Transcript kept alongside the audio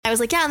was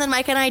like, yeah, and then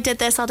Mike and I did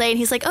this all day, and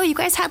he's like, oh, you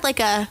guys had like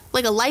a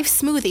life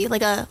smoothie,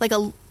 like a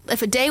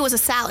if a day was a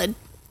salad.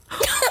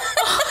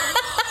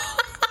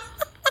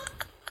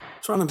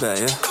 What's wrong about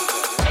you?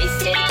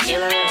 Wasted,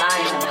 killer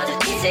line, another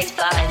T6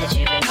 that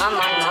you've been on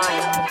my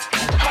mind.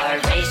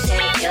 Heart racing,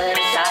 feel it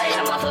inside.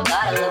 I'm off a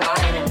bottle of wine,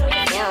 I know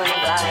you're feeling the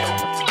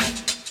vibe.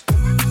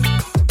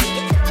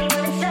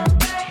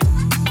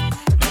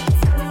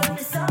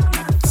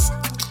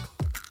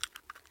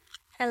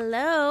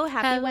 Hello,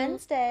 happy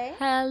Wednesday.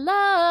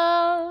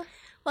 Hello.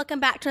 Welcome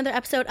back to another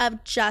episode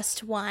of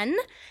Just One.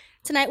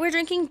 Tonight we're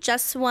drinking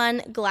just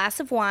one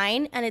glass of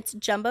wine, and it's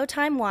Jumbo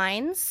Time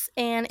Wines,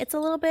 and it's a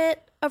little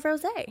bit of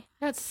rosé.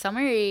 That's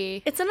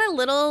summery. It's in a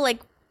little, like,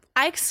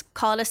 I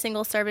call it a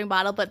single serving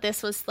bottle, but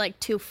this was like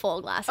 2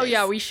 full glasses. Oh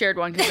yeah, we shared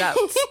one because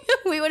that's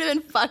we would have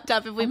been fucked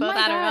up if we both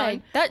had our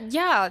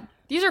own.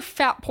 These are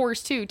fat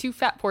pours too. 2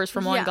 fat pours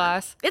from one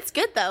glass. It's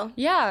good though.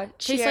 Yeah,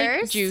 tastes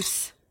Cheers. like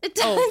juice. It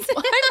does.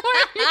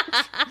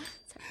 Oh.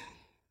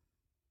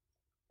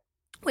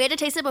 We had to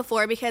taste it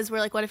before because we're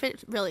like, what if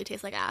it really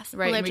tastes like ass?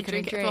 Right, we and have to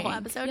drink it for the whole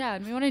episode. Yeah,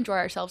 and we want to enjoy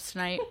ourselves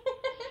tonight.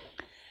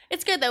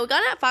 It's good though. We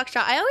got it at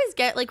Foxtrot. I always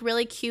get like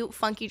really cute,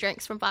 funky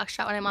drinks from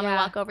Foxtrot when I'm on my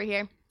walk over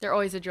here. They're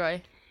always a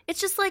joy.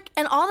 It's just like,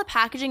 and all the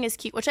packaging is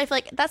cute, which I feel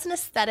like that's an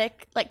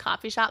aesthetic like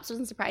coffee shop. So it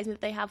doesn't surprise me that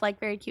they have like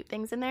very cute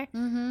things in there.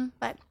 Mm-hmm.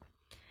 But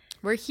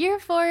we're here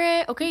for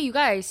it. Okay, you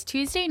guys,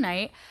 Tuesday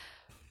night,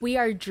 we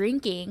are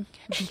drinking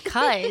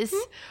because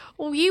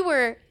we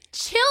were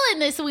chilling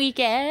this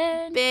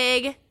weekend.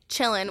 Big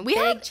chillin'. We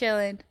had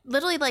chillin'.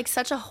 Literally like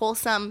such a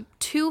wholesome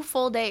 2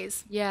 full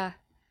days. Yeah.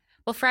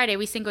 Well, Friday,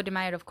 we Cinco de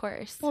Mayo, of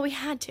course. Well, we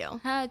had to.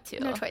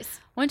 No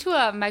choice. Went to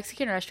a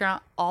Mexican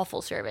restaurant,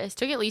 awful service.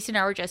 Took at least an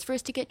hour just for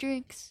us to get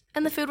drinks.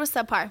 And the food was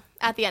subpar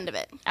at the end of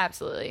it.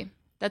 Absolutely.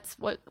 That's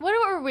what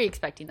were we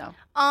expecting, though?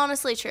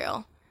 Honestly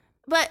true.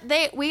 But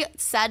we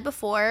said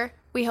before,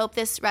 we hope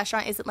this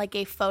restaurant isn't like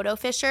a photo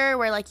fisher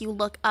where like you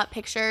look up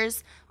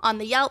pictures on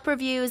the Yelp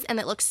reviews and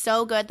it looks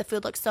so good, the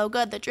food looks so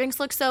good, the drinks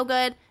look so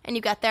good, and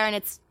you get there and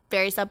it's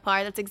very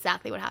subpar. That's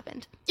exactly what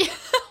happened. Yeah,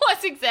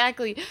 that's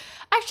exactly.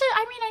 Actually,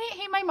 I mean, I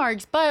didn't hate my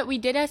margs, but we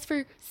did ask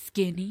for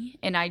skinny,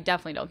 and I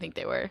definitely don't think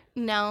they were.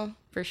 No.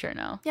 For sure,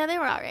 no. Yeah, they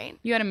were all right.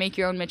 You had to make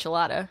your own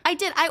michelada. I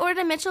did. I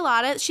ordered a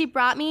michelada. She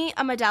brought me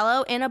a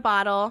Modelo in a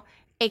bottle,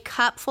 a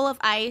cup full of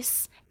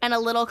ice, and a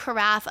little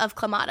carafe of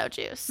Clamato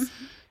juice.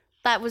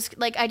 That was,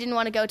 like, I didn't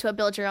want to go to a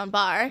build-your-own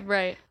bar.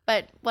 Right.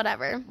 But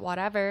whatever.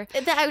 Whatever.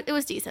 It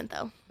was decent,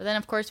 though. But then,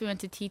 of course, we went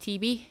to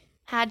TTB.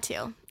 Had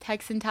to.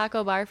 Texan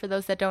Taco Bar, for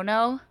those that don't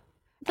know.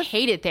 I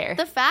hate it there.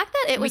 The fact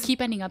that we keep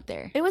ending up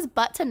there. It was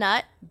butt to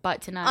nut.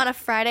 Butt to nut. On a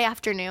Friday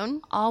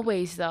afternoon.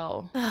 Always,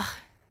 though.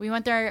 We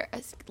went there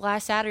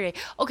last Saturday.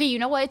 Okay, you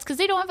know what? It's because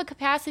they don't have a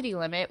capacity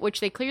limit, which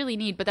they clearly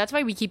need, but that's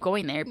why we keep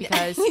going there,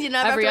 because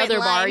every other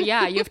bar, you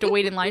have to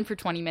wait in line for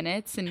 20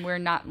 minutes, and we're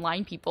not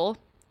line people.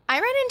 I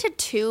ran into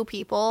 2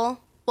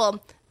 people.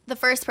 Well, the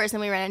first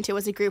person we ran into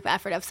was a group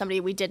effort of somebody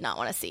we did not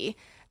want to see.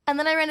 And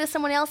then I ran into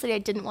someone else that I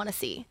didn't want to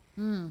see.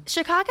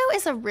 Chicago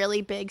is a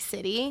really big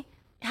city.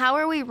 How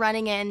are we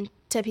running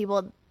into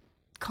people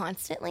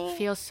constantly?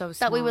 Feels so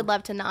small. That we would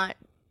love to not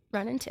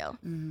run into.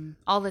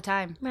 All the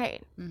time.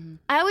 Right.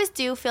 I always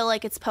do feel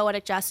like it's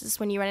poetic justice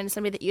when you run into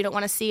somebody that you don't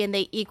want to see and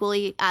they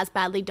equally as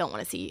badly don't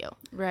want to see you.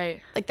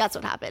 Right. Like, that's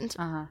what happened,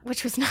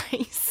 which was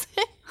nice.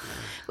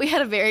 We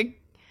had a very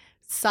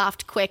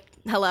soft, quick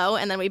hello,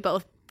 and then we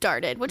both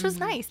darted, which was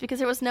nice because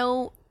there was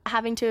no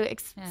having to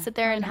sit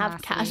there and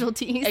have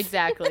casualties.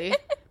 Exactly.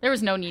 There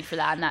was no need for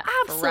that on that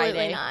Absolutely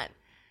Friday. Not.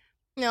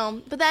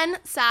 No. But then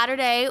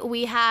Saturday,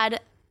 we had,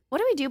 what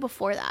did we do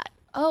before that?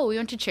 Oh, we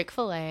went to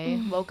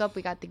Chick-fil-A. Woke up,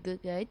 we got the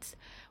good goods.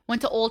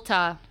 Went to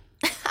Ulta.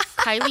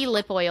 Kylie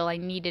lip oil. I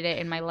needed it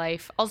in my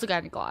life. Also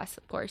got a gloss,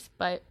 of course,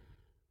 but.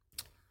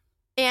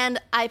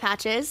 And eye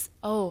patches.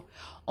 Oh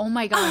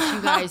my gosh,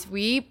 you guys.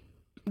 We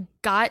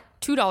got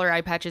 $2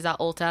 eye patches at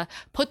Ulta.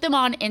 Put them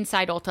on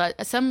inside Ulta.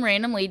 Some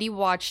random lady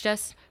watched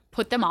us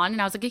put them on, and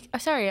I was like,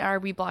 sorry, are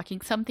we blocking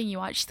something you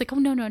want? She's like, oh,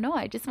 no,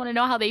 I just want to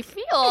know how they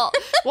feel.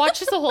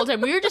 Watch us the whole time.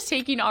 We were just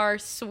taking our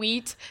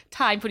sweet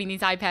time putting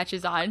these eye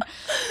patches on,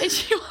 and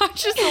she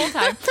watched us the whole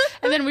time.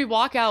 And then we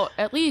walk out,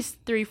 at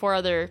least 3-4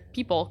 other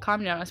people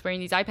commented on us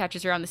wearing these eye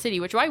patches around the city,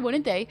 which why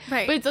wouldn't they?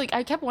 Right. But it's like,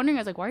 I kept wondering, I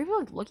was like, why are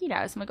people looking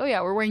at us? I'm like, oh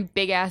yeah, we're wearing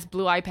big ass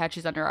blue eye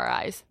patches under our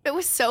eyes. It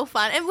was so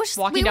fun. It was just,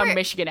 walking down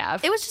Michigan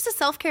Ave. It was just a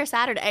self-care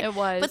Saturday. It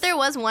was. But there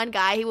was one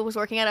guy, he was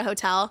working at a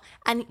hotel,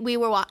 and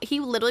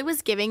he literally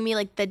was giving me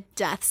like the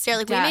death stare.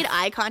 Like, we made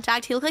eye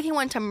contact. He looked like he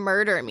wanted to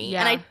murder me. Yeah.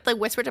 And I like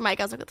whispered to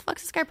Mike, I was like, what the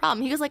fuck's this guy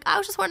problem? He was like, I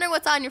was just wondering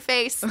what's on your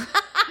face.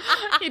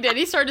 He did.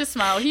 He started to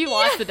smile. He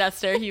lost the death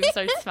stare. He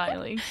started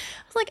smiling. I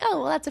was like,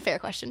 oh, well, that's a fair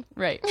question.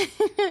 Right.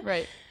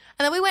 Right.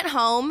 And then we went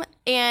home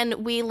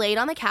and we laid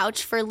on the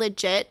couch for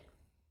legit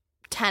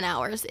 10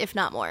 hours, if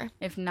not more.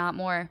 If not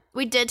more.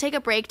 We did take a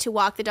break to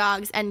walk the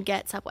dogs and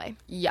get Subway.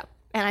 Yep.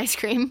 And ice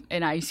cream.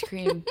 And ice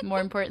cream,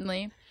 more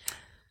importantly.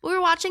 We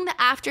were watching the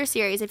After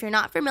series. If you're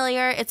not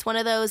familiar, it's one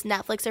of those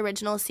Netflix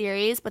original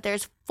series, but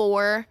there's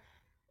 4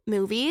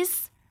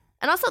 movies.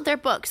 And also, they're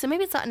books, so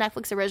maybe it's not a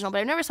Netflix original, but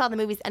I never saw the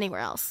movies anywhere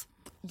else.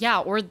 Yeah,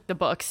 or the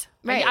books.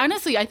 Right.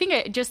 Honestly, I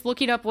think just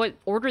looking up what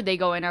order they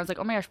go in, I was like,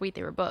 oh my gosh, wait,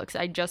 they were books.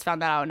 I just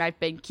found that out, and I've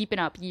been keeping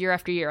up year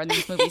after year on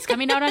these movies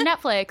coming out on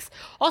Netflix.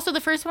 Also,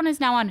 the first one is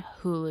now on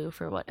Hulu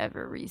for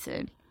whatever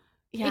reason.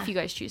 Yeah. If you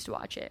guys choose to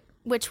watch it.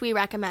 Which we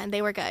recommend.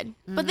 They were good.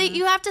 But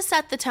you have to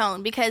set the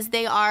tone because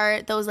they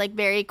are those like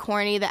very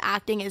corny. The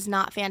acting is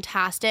not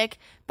fantastic.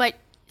 But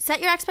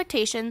set your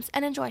expectations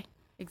and enjoy.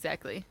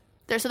 Exactly.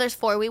 There's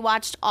 4. We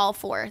watched all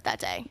 4 that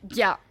day.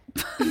 Yeah.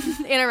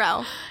 In a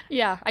row.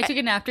 Yeah. I took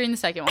a nap during the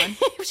second one.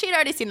 She had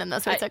already seen them though,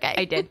 so it's okay.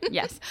 I did,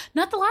 yes.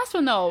 Not the last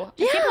one though.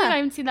 Yeah. I can't believe I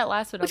haven't seen that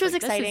last one. Which was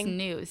like, exciting. This is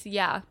news.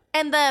 Yeah.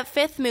 And the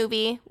 5th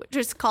movie, which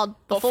is called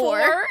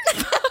Before.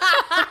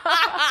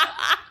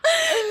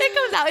 It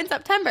comes out in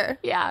September.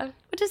 Yeah.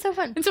 Which is so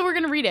fun. And so we're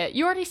going to read it.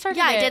 You already started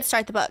it. Yeah, I did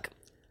start the book.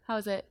 How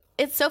is it?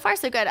 It's so far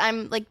so good.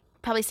 I'm like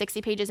probably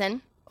 60 pages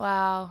in.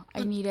 Wow.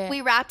 I need it.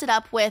 We wrapped it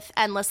up with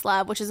Endless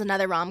Love, which is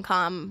another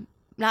rom-com.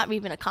 Not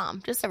even a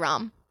com, just a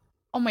rom.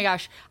 Oh my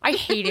gosh. I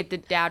hated The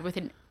Dad with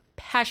a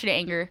passionate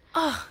anger.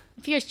 Oh.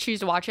 If you guys choose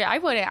to watch it, I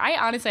wouldn't. I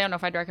honestly don't know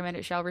if I'd recommend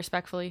it, Shell,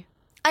 respectfully.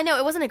 I know,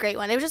 it wasn't a great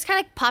one. It was just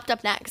kind of popped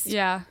up next.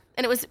 Yeah.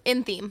 And it was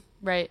in theme.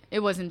 Right.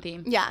 It was in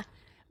theme. Yeah.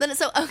 Then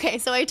so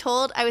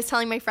I was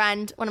telling my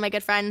friend, one of my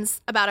good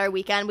friends, about our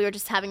weekend. We were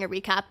just having a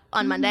recap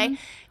on Monday.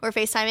 We're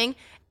FaceTiming.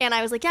 And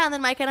I was like, yeah, and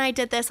then Micah and I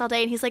did this all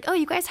day. And he's like, oh,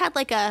 you guys had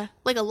like a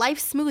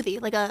life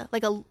smoothie, like a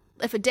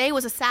if a day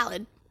was a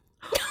salad.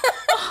 I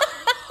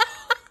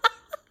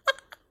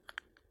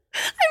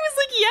was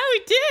like, yeah, we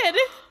did.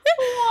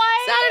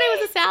 What? Saturday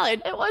was a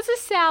salad. It was a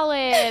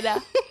salad.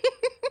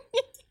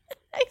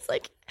 I was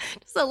like,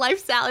 just a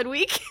life salad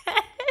week.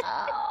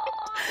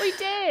 We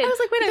did. I was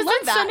like, wait, I because love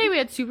on that. Sunday we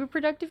had super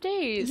productive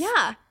days.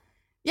 Yeah.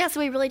 Yeah,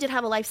 so we really did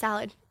have a life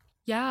salad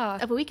Yeah.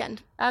 of a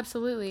weekend.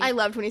 Absolutely. I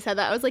loved when he said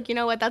that. I was like, you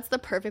know what? That's the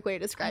perfect way to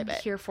describe I'm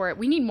it. here for it.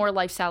 We need more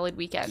life salad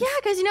weekends. Yeah,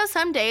 because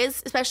some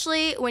days,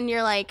 especially when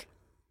you're like,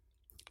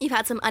 you've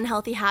had some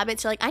unhealthy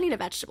habits, you're like, I need a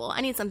vegetable.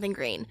 I need something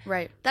green.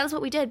 Right. That is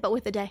what we did, but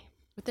with the day.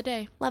 With the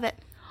day. Love it.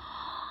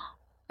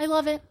 I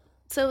love it.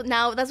 So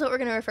now that's what we're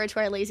going to refer to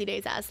our lazy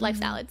days as, life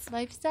salads.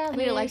 Life salad. I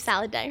need a life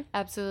salad day.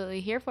 Absolutely.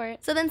 Here for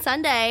it. So then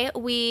Sunday,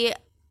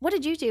 what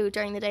did you do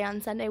during the day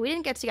on Sunday? We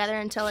didn't get together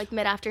until like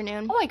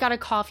mid-afternoon. Oh, I got a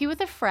coffee with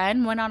a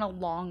friend, went on a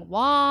long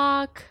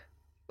walk.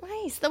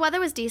 Nice. The weather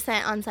was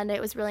decent on Sunday.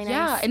 It was really nice.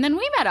 Yeah, and then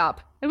we met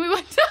up. And we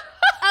went to...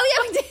 Oh,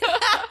 yeah, we did.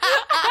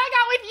 I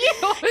got with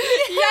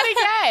you yet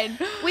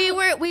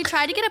again. We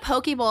tried to get a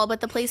poke bowl, but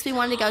the place we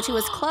wanted to go to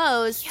was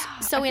closed.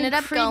 So we ended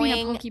up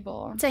going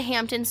to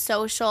Hampton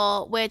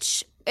Social,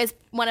 which is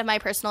one of my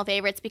personal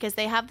favorites because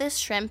they have this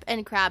shrimp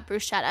and crab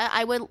bruschetta.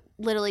 I would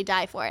literally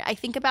die for it. I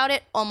think about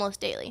it almost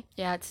daily.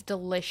 Yeah, it's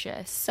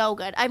delicious. So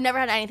good. I've never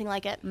had anything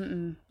like it.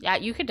 Yeah,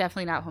 you could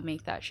definitely not home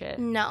make that shit.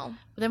 No.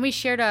 But then we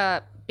shared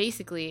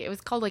basically, it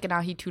was called like an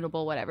ahi tuna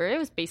bowl, whatever. It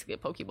was basically a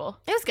poke bowl.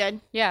 It was good.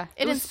 Yeah.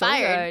 It was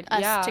inspired so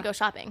good. us to go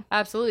shopping.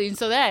 Absolutely. And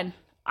so then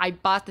I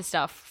bought the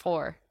stuff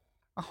for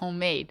a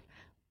homemade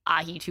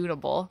ahi tuna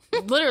bowl.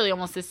 Literally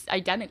almost this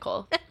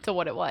identical to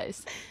what it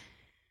was.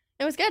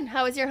 It was good.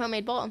 How was your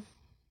homemade bowl?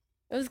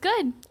 It was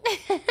good.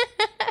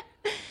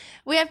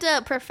 We have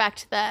to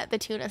perfect the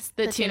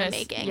tuna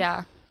making.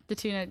 Yeah. The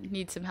tuna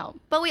needs some help.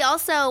 But we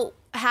also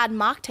had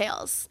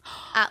mocktails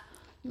at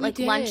like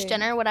did. lunch,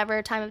 dinner,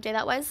 whatever time of day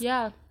that was.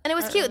 Yeah. And it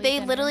was cute.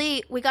 They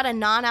we got a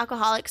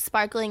non-alcoholic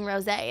sparkling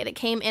rosé, and it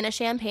came in a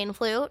champagne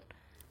flute.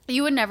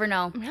 You would never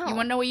know. No. You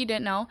wouldn't know what you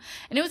didn't know.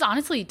 And it was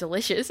honestly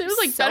delicious. It was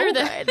like So better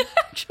than good.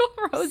 actual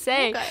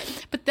rosé. So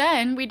good. But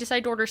then we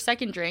decided to order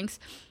second drinks.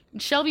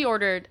 Shelby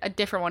ordered a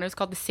different one. It was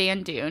called the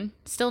Sand Dune.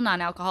 Still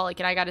non-alcoholic.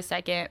 And I got a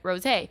second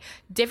rosé.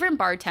 Different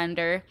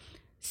bartender.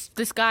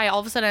 This guy, all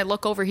of a sudden I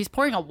look over. He's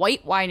pouring a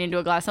white wine into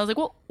a glass. And I was like,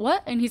 well,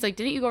 what? And he's like,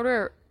 didn't you go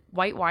to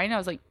white wine? I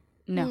was like,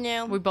 no.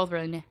 No. We both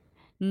were like,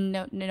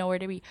 no, where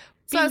did we?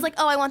 So I was like,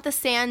 oh, I want the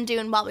Sand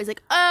Dune bottle. He's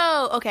like,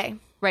 oh, okay.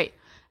 Right.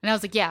 And I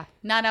was like, yeah,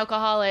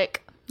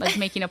 non-alcoholic, like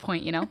making a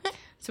point, you know?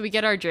 So we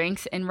get our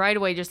drinks, and right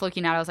away, just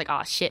looking at it, I was like,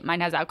 oh, shit,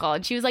 mine has alcohol.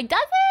 And she was like,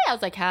 does it? I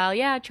was like, hell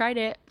yeah, I tried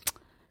it.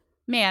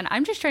 Man,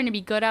 I'm just trying to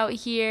be good out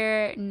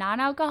here.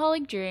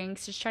 Non-alcoholic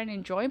drinks, just trying to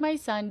enjoy my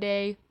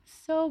Sunday.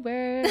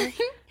 Sober.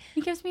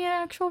 He gives me an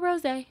actual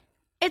rosé.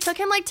 It took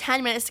him like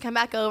 10 minutes to come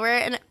back over.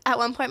 And at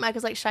one point, Mike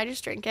was like, should I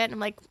just drink it? And I'm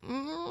like, we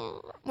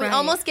Right.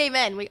 almost gave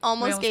in. We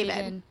almost gave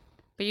in.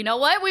 But you know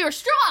what? We were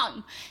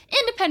strong.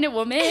 Independent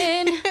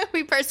woman.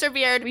 We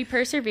persevered. We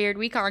persevered.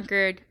 We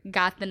conquered.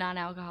 Got the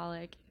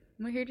non-alcoholic.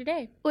 And we're here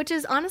today. Which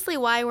is honestly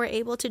why we're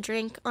able to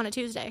drink on a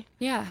Tuesday.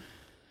 Yeah.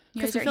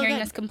 You 'Cause guys we aren't feel hearing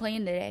good. us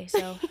complain today,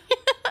 so.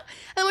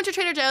 I went to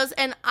Trader Joe's,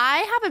 and I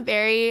have a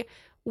very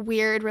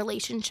weird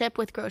relationship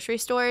with grocery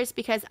stores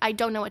because I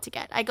don't know what to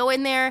get. I go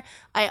in there,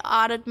 I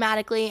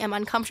automatically am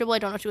uncomfortable. I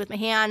don't know what to do with my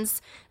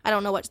hands. I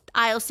don't know what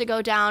aisles to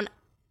go down.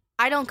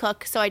 I don't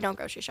cook, so I don't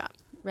grocery shop.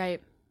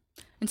 Right.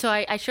 And so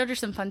I showed her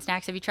some fun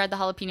snacks. Have you tried the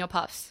jalapeno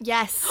puffs?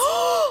 Yes.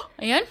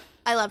 And?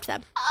 I loved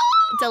them.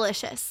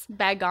 Delicious.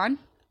 Bag gone?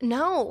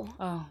 No.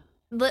 Oh.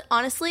 But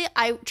honestly,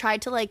 I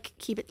tried to like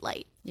keep it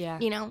light. Yeah.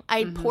 You know,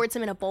 I poured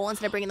some in a bowl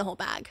instead of bringing the whole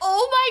bag.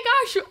 Oh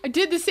my gosh, I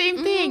did the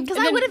same thing. Because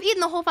I would have eaten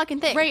the whole fucking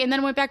thing. Right, and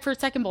then went back for a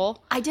second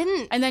bowl. I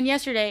didn't. And then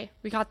yesterday,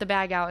 we got the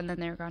bag out, and then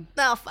they were gone.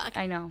 Oh, fuck.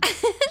 I know.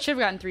 Should have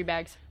gotten 3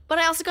 bags. But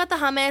I also got the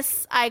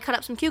hummus. I cut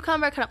up some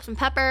cucumber, cut up some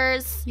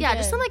peppers. Yeah,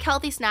 just some like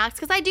healthy snacks.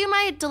 Because I do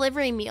my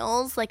delivery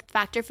meals, like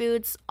Factor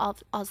Foods.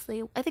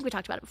 Obviously, I think we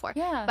talked about it before.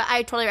 Yeah. But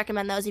I totally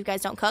recommend those if you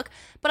guys don't cook.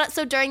 But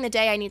so during the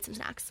day, I need some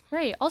snacks.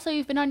 Right. Also,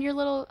 you've been on your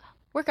little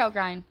workout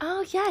grind.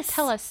 Oh, yes.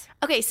 Tell us.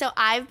 Okay, so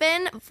I've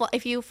been,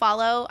 if you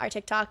follow our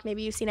TikTok,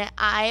 maybe you've seen it.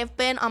 I've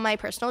been on my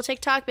personal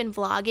TikTok, been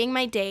vlogging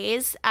my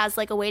days as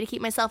like a way to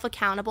keep myself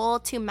accountable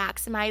to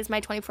maximize my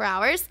 24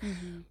 hours.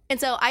 And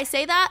so I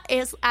say that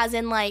is as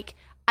in like,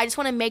 I just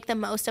want to make the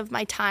most of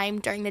my time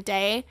during the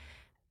day.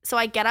 So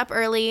I get up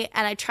early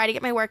and I try to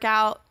get my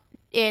workout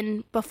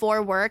in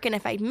before work. And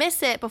if I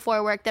miss it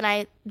before work, then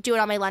I do it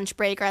on my lunch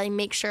break, or I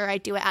make sure I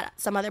do it at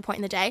some other point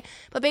in the day.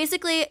 But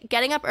basically,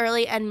 getting up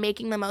early and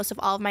making the most of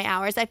all of my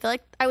hours. I feel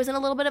like I was in a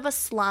little bit of a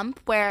slump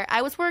where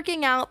I was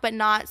working out, but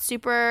not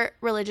super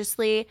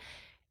religiously.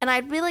 And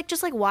I'd be like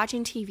just like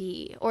watching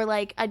TV, or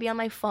like I'd be on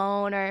my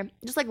phone, or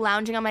just like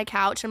lounging on my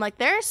couch. And I'm like,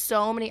 there are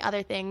so many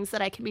other things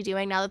that I can be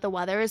doing now that the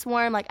weather is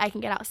warm. Like I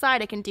can get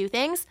outside, I can do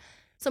things.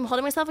 So I'm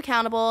holding myself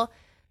accountable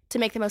to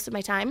make the most of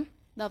my time.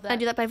 Love that. I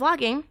do that by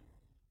vlogging.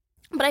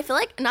 But I feel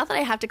like, not that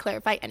I have to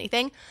clarify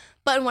anything,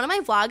 but in one of my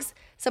vlogs,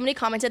 somebody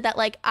commented that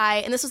like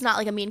and this was not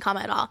like a mean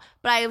comment at all,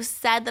 but I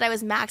said that I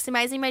was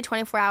maximizing my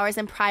 24 hours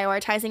and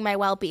prioritizing my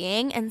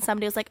well-being. And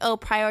somebody was like, oh,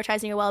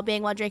 prioritizing your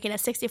well-being while drinking a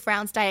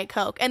 64-ounce Diet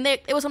Coke. And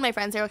it was one of my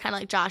friends, they were kind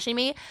of like joshing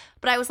me.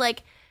 But I was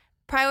like,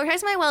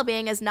 prioritizing my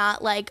well-being is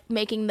not like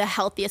making the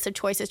healthiest of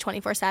choices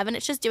 24/7.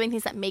 It's just doing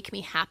things that make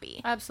me happy.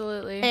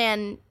 Absolutely.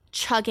 And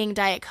chugging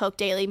Diet Coke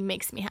daily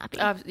makes me happy.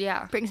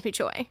 Yeah. Brings me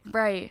joy.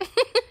 Right.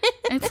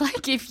 It's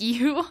like if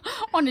you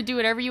want to do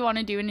whatever you want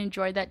to do and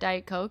enjoy that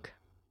Diet Coke.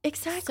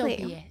 Exactly.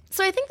 So be it.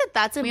 So I think that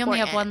that's important. We only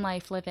have one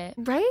life. Live it.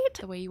 Right?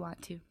 The way you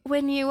want to.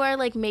 When you are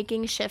like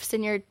making shifts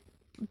in your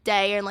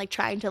day and like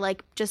trying to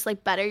like just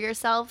like better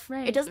yourself,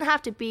 right. It doesn't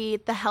have to be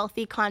the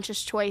healthy,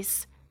 conscious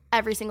choice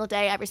every single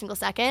day, every single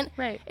second.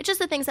 Right. It's just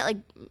the things that like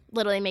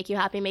literally make you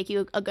happy, make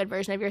you a good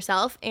version of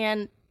yourself.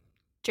 And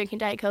drinking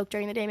Diet Coke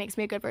during the day makes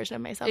me a good version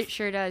of myself. It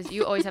sure does.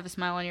 You always have a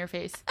smile on your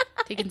face.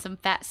 Taking some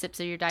fat sips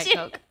of your Diet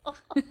Coke.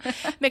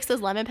 Mix those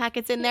lemon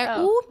packets in there.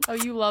 Oh.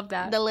 Ooh. You love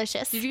that.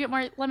 Delicious. Did you get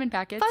more lemon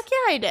packets? Fuck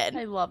yeah, I did.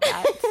 I love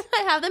that.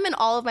 I have them in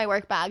all of my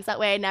work bags. That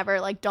way I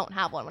never like don't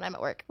have one when I'm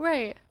at work.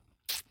 Right.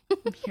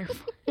 I'm here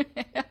for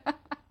it.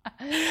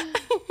 And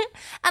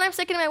I'm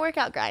sticking to my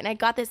workout grind. I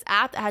got this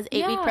app that has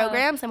 8-week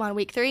programs. I'm on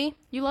week 3.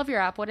 You love your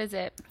app. What is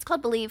it? It's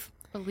called Believe.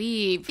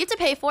 Believe. You have to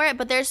pay for it,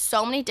 but there's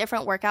so many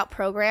different workout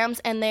programs,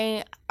 and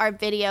they are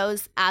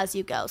videos as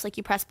you go. So like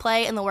you press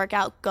play and the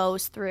workout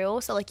goes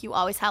through. So like you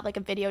always have like a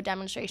video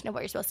demonstration of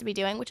what you're supposed to be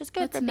doing, which is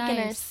good for beginners.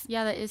 Nice.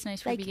 Yeah, that is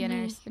nice for Like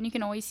beginners. me. Then you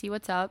can always see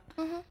what's up.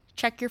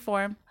 Check your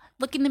form.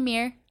 Look in the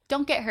mirror.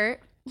 Don't get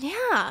hurt.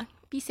 Yeah.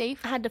 Be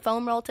safe. I had to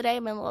foam roll today.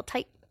 I'm a little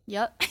tight.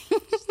 Yep.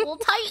 Just a little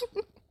tight.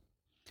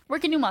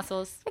 Working new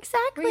muscles.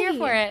 Exactly. We're here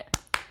for it.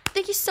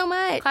 Thank you so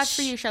much. Claps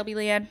for you, Shelby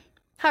Leanne.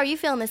 How are you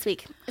feeling this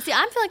week? See,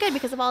 I'm feeling good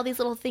because of all these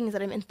little things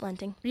that I'm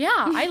implementing. Yeah,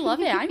 I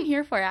love it. I'm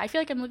here for it. I feel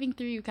like I'm living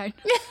through you, kind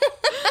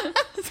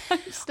of.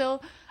 I'm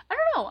still, I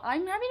don't know.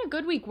 I'm having a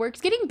good week.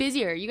 Work's getting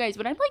busier. You guys,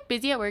 when I'm like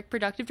busy at work,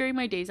 productive during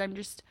my days, I'm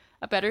just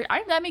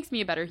that makes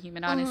me a better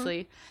human,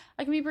 honestly.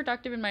 I can be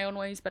productive in my own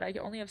ways, but I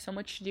only have so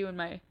much to do in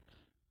my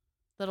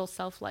little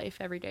self-life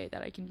every day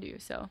that I can do,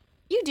 so.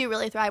 You do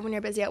really thrive when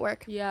you're busy at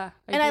work. Yeah.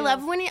 I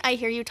love when I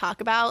hear you talk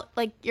about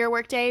like your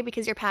work day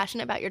because you're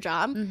passionate about your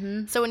job.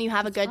 So when you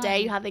have a good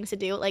day, you have things to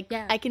do. Like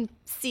I can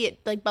see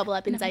it like bubble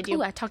up inside you.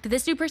 Ooh, I talked to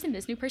this new person,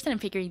 I'm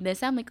figuring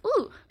this out. I'm like,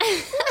 ooh.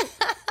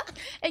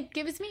 It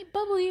gives me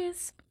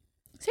bubblies.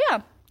 So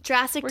yeah.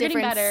 Drastic We're getting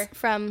difference better.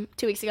 from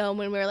 2 weeks ago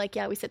when we were like,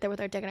 yeah, we sit there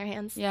with our dick in our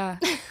hands. Yeah.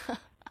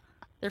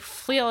 They're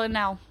feeling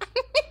now.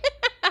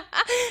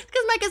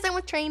 Because Micah's done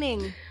with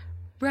training.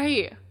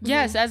 Right.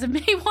 Yes, as of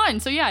May 1.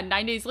 So yeah,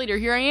 9 days later,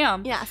 here I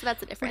am. Yeah, so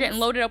that's the difference. We're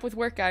getting loaded up with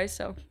work, guys,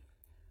 so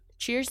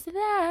cheers to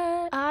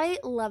that. I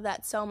love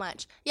that so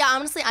much. Yeah,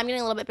 honestly, I'm getting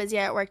a little bit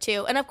busier at work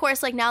too. And of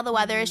course, like now the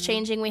weather is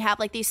changing. We have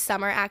like these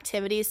summer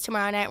activities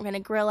tomorrow night. We're going to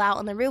grill out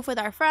on the roof with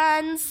our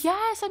friends.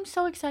 Yes, I'm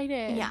so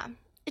excited. Yeah.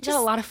 It's just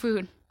a lot of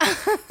food.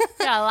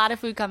 Got a lot of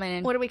food coming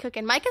in. What are we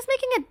cooking? Micah's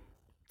making a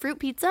fruit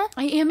pizza.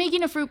 I am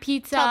making a fruit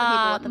pizza. Tell the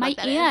people what the My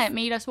fuck that aunt is.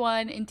 made us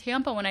one in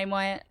Tampa when I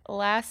went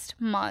last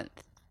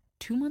month.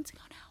 2 months ago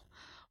now.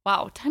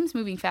 Wow, time's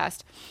moving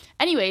fast.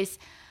 Anyways,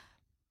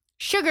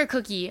 sugar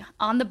cookie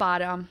on the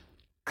bottom,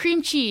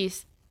 cream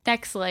cheese,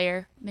 next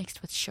layer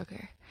mixed with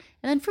sugar,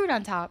 and then fruit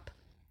on top.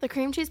 The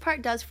cream cheese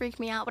part does freak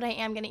me out, but I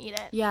am going to eat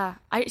it. Yeah,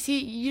 I see.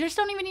 You just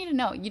don't even need to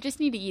know. You just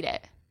need to eat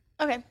it.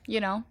 Okay.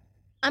 You know?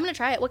 I'm going to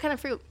try it. What kind of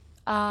fruit?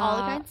 All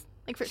the kinds?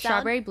 Like fruit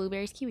Strawberry, salad?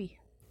 blueberries, kiwi.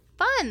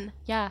 Fun.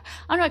 Yeah.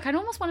 I don't know. I kind of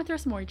almost want to throw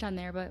some orange on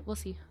there, but we'll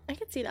see. I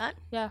could see that.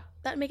 Yeah.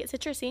 That'd make it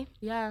citrusy.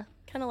 Yeah.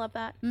 Kind of love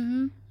that.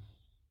 Mm-hmm.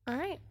 All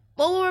right.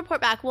 Well, we'll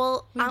report back.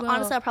 will.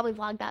 Honestly, I'll probably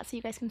vlog that so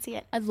you guys can see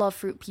it. I love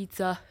fruit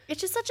pizza. It's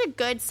just such a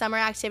good summer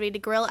activity to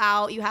grill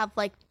out. You have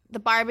like the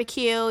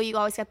barbecue. You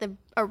always got the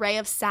array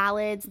of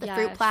salads, the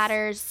fruit Yes.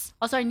 platters.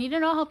 Also, I need to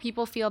know how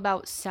people feel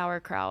about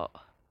sauerkraut.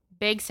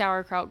 Big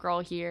sauerkraut girl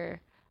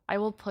here. I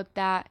will put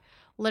that,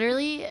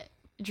 literally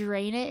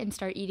drain it and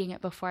start eating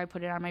it before I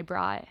put it on my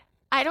brat.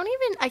 I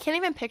can't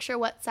even picture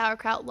what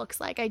sauerkraut looks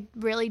like. I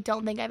really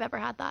don't think I've ever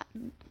had that.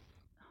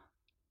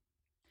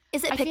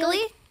 Is it I feel pickly?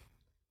 like-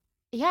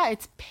 Yeah,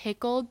 it's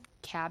pickled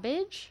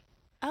cabbage.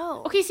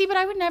 Oh. Okay, see, but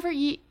I would never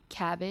eat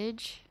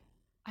cabbage.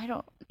 I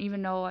don't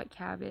even know what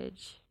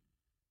cabbage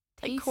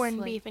Like tastes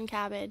corned beef and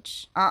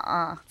cabbage.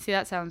 See,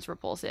 that sounds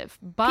repulsive.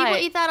 But People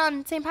eat that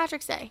on St.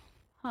 Patrick's Day.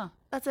 Huh.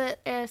 That's a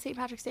St.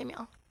 Patrick's Day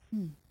meal.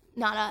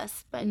 Not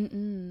us, but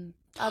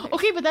others.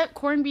 Okay, but that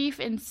corned beef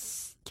and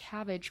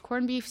cabbage,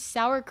 corned beef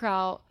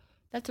sauerkraut,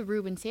 that's a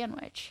Reuben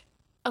sandwich.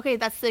 Okay,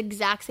 that's the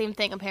exact same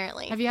thing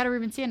apparently. Have you had a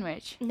Reuben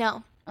sandwich?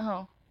 No.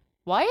 Oh.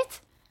 What?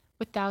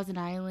 With Thousand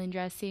Island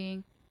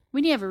dressing.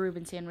 We need to have a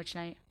Reuben sandwich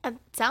night. It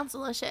sounds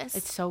delicious.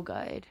 It's so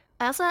good.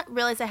 I also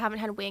realized I haven't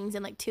had wings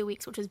in like 2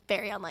 weeks, which is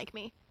very unlike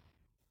me.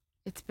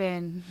 It's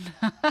been...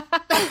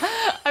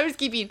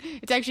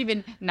 It's actually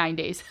been 9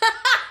 days.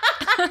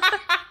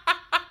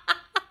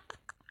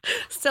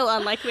 Still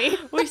unlike me.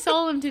 We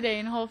saw them today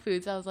in Whole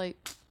Foods. I was like,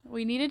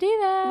 we need to do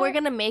that. We're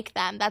going to make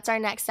them. That's our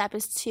next step,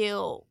 is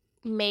to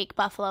make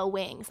buffalo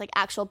wings, like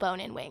actual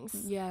bone-in wings.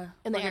 Yeah.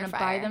 In the We're air going to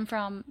fryer. buy them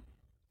from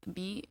the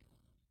meat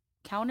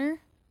counter.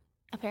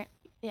 Apparently,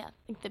 yeah.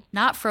 Like the,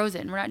 Not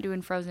frozen. We're not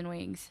doing frozen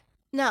wings.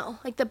 no,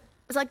 like the,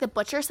 is it like the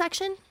butcher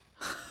section?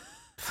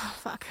 Oh,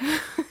 fuck.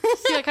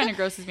 See, that kind of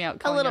grosses me out. A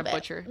Calling little it bit.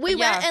 butcher. We But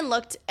went yeah. and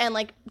looked and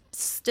like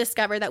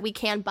discovered that we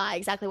can buy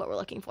exactly what we're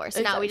looking for.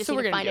 So now we just So need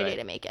we're to gonna find do a day it.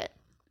 to make it.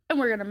 And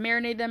we're going to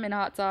marinate them in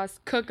hot sauce,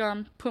 cook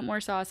them, put more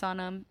sauce on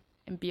them,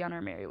 and be on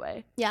our merry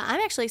way. Yeah,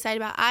 I'm actually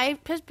excited about it.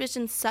 I've just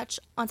been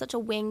on such a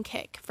wing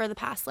kick for the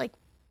past like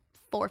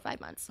 4 or 5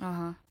 months.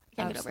 Uh-huh.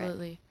 Can't get over it.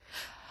 Absolutely.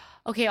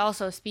 Okay,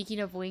 also, speaking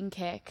of wing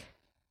kick,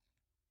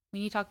 we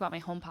need to talk about my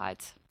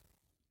HomePods.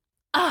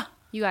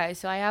 You guys,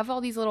 so I have all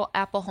these little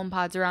Apple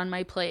HomePods around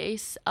my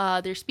place.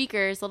 They're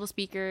speakers,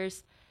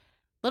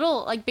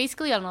 little, like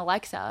basically an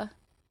Alexa,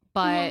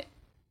 but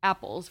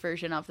Apple's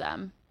version of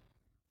them.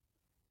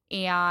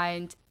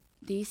 And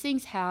these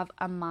things have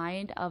a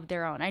mind of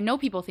their own. I know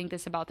people think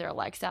this about their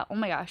Alexa. Oh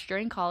my gosh,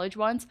 during college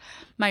once,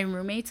 my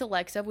roommate's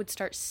Alexa would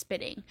start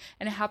spinning.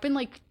 And it happened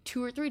like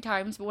 2 or 3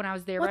 times, but when I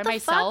was there What by the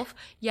myself, fuck?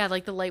 yeah,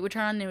 like the light would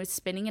turn on and it was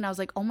spinning and I was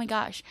like, oh my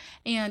gosh.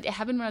 And it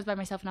happened when I was by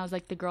myself and I was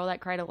like the girl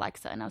that cried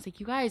Alexa. And I was like,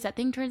 you guys, that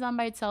thing turns on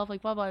by itself,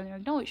 like blah, blah. And they're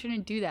like, no, it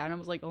shouldn't do that. And I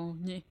was like, oh,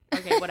 yeah,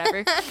 okay,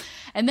 whatever.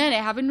 And then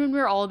it happened when we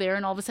were all there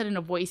and all of a sudden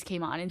a voice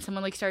came on and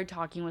someone like started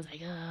talking, was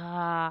like,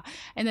 ah.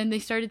 And then they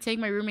started saying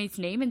my roommate's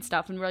name and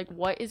stuff. And we're like,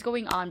 what is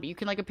going on? But you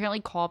can like apparently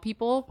call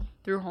people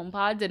through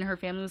HomePods, and her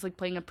family was like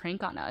playing a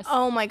prank on us.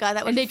 Oh my God,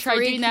 that would and they tried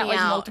freak doing that me like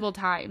out. multiple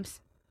times.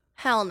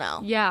 Hell no.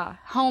 Yeah,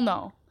 hell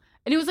no.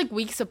 And it was like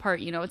weeks apart,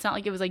 you know. It's not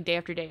like it was like day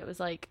after day. It was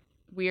like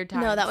weird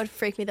times. No, that would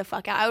freak me the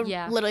fuck out. I would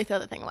Yeah. literally throw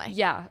the thing away.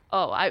 Yeah.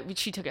 Oh,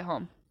 she took it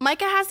home.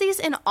 Micah has these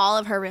in all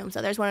of her rooms.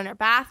 So there's one in her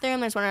bathroom,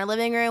 there's one in her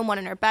living room, one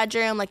in her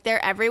bedroom. Like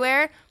they're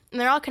everywhere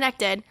and they're all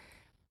connected.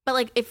 But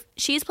like if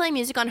she's playing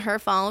music on her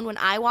phone, when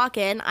I walk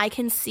in, I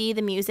can see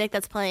the music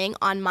that's playing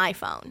on my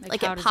phone.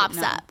 Like how it does pops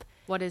know? up.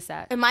 What is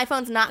that? And my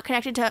phone's not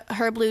connected to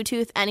her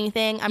Bluetooth,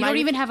 anything. You don't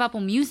even have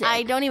Apple Music.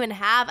 I don't even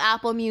have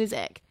Apple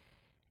Music.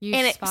 Use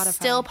And it Spotify.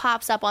 still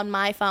pops up on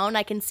my phone.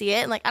 I can see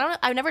it. And like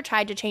I've never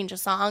tried to change a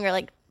song or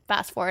like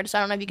fast forward, so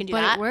I don't know if you can do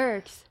but that. it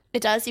works.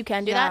 It does. You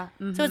can do Yeah,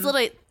 that. So it's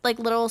literally like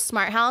little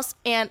smart house.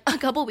 And a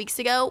couple weeks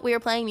ago, we were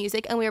playing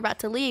music and we were about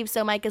to leave.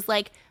 So Mike is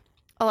like,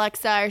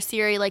 Alexa or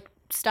Siri, like,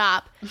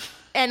 stop.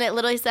 And it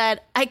literally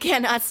said, I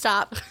cannot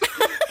stop.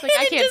 Like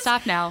I can't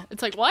stop now.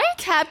 It's like what?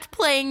 Kept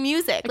playing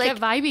music. I Like,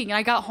 kept vibing, and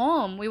I got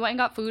home. We went and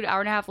got food. Hour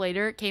and a half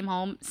later, came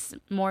home.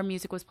 More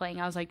music was playing.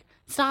 I was like,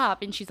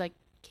 stop, and she's like,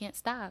 can't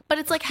stop. but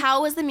it's like,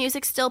 how was the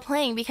music still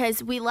playing?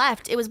 Because we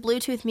left. It was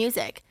Bluetooth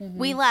music.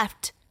 We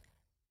left,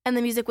 and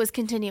the music was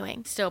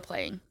continuing. Still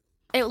playing.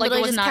 It Like it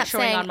literally was just not kept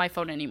showing saying, on my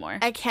phone anymore.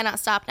 I cannot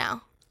stop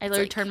now. I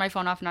literally like- turned my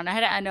phone off and on. I had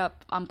to end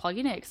up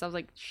unplugging it because I was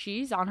like,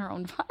 she's on her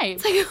own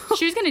vibe.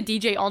 She was gonna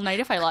DJ all night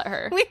if I let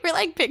her. We were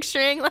like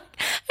picturing, like,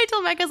 I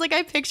told Mike, I was like,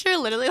 I picture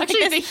literally like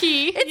Actually, this- the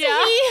he. It's Yeah.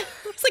 a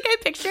he. It's like I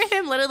picture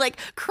him literally like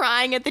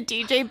crying at the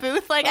DJ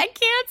booth, like I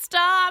can't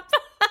stop.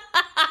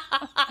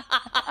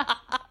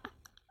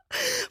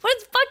 But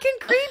it's fucking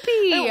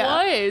creepy. It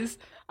was.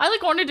 I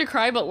like wanted to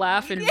cry but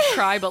laugh and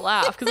cry but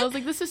laugh because I was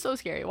like, this is so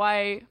scary.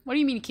 Why? What do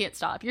you mean you can't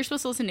stop? You're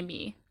supposed to listen to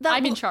me.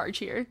 I'm in charge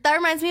here. That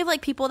reminds me of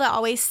like people that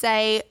always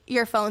say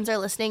your phones are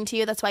listening to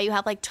you. That's why you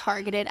have like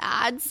targeted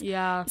ads.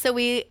 Yeah. So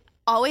we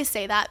always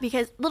say that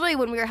because literally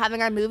when we were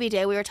having our movie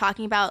day, we were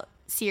talking about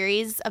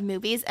series of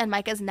movies, and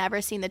Micah's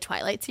never seen the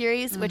Twilight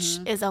series, which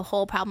is a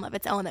whole problem of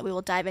its own that we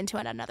will dive into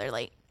at another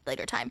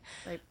later time.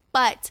 Right.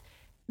 But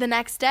the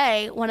next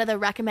day, one of the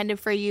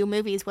recommended for you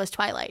movies was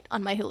Twilight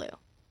on my Hulu.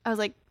 I was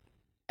like,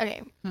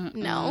 Okay,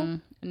 no.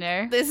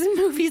 No. This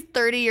movie's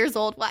 30 years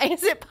old. Why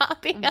is it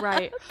popping up?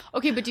 Right.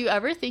 Okay, but do you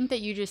ever think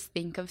that you just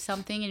think of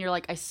something and you're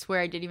like, I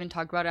swear I didn't even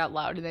talk about it out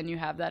loud, and then you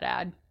have that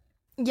ad?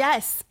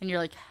 Yes. And you're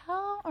like,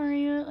 how are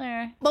you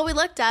there? Well, we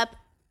looked up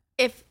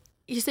if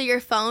so your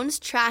phones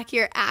track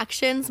your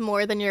actions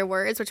more than your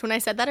words, which when I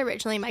said that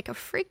originally, Micah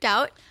freaked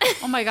out.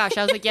 Oh my gosh.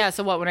 I was like, yeah,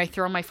 so what? When I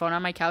throw my phone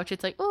on my couch,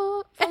 it's like,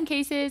 oh, phone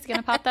cases,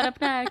 gonna pop that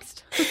up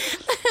next.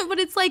 But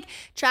it's like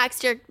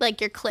tracks your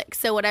clicks.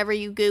 So whatever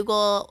you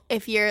Google,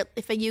 if you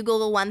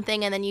Google one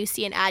thing and then you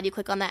see an ad, you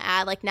click on that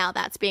ad, like now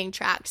that's being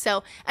tracked.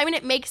 So I mean,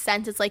 it makes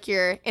sense. It's like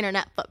your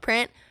internet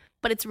footprint,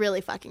 but it's really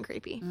fucking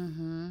creepy.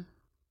 Mm-hmm.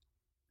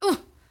 Ooh.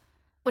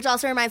 Which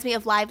also reminds me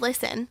of Live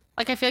Listen.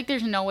 Like, I feel like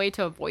there's no way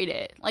to avoid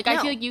it. Like, No. I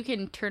feel like you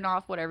can turn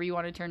off whatever you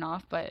want to turn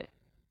off, but...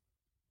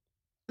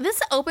 This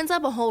opens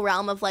up a whole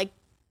realm of, like,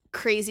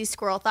 crazy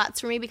squirrel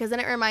thoughts for me, because then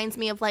it reminds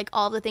me of, like,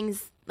 all the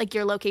things, like,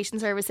 your location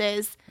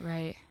services.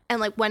 Right. And,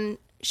 like, when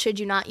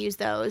should you not use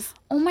those?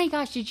 Oh my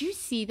gosh, did you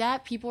see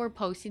that? People were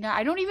posting that.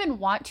 I don't even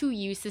want to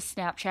use the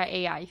Snapchat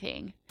AI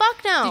thing.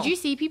 Fuck no. Did you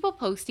see people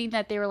posting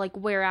that they were like,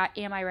 where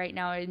am I right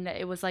now? And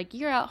it was like,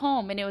 you're at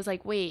home. And it was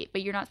like, wait,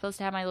 but you're not supposed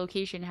to have my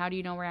location. How do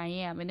you know where I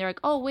am? And they're like,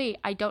 oh, wait,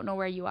 I don't know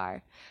where you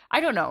are. I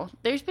don't know.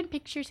 There's been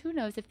pictures. Who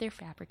knows if they're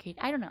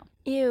fabricated? I don't know.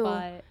 Ew.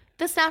 But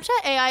The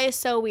Snapchat AI is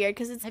so weird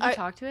because it's... have you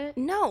talked to it?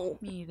 No.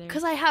 Me either.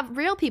 Because I have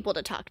real people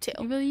to talk to.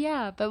 Well,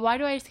 yeah, but why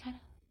do I just kind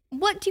of...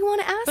 What do you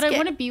want to ask But I it?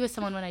 want to be with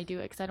someone when I do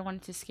it because I don't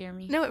want it to scare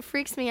me. No, it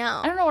freaks me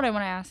out. I don't know what I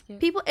want to ask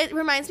it. It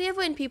reminds me of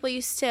when people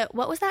used to,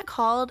 what was that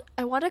called?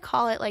 I want to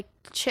call it like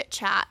chit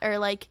chat or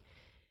like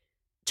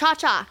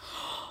cha-cha.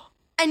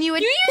 And you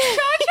would... You use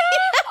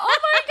cha-cha? Oh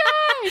my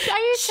gosh.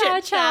 I use cha-cha.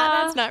 Chit-chat,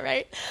 that's not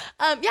right.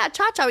 Yeah,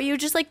 cha-cha, where you would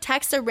just like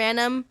text a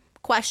random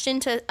question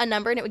to a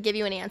number and it would give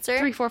you an answer.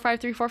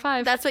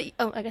 345 That's what,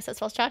 I guess that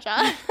spells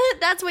cha-cha.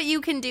 That's what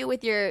you can do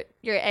with your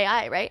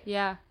AI, right?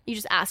 Yeah. You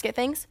just ask it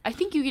things. I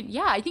think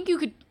you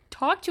could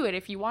talk to it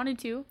if you wanted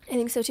to. I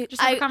think so too.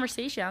 Just have a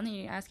conversation. I don't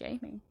need to ask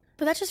anything.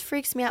 But that just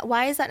freaks me out.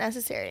 Why is that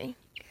necessary?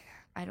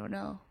 I don't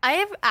know. I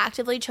have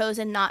actively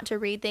chosen not to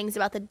read things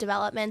about the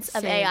developments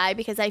of Same. AI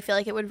because I feel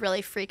like it would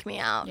really freak me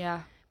out.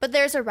 Yeah. But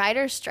there's a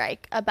writer's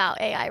strike about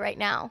AI right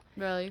now.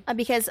 Really?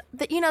 Because,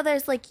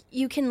 there's like,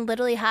 you can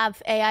literally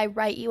have AI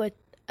write you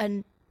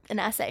an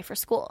essay for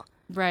school.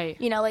 Right.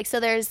 So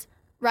there's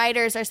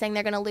writers are saying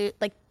they're going to lose,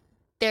 like,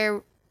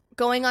 they're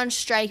going on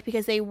strike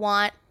because they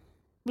want,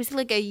 basically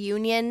like a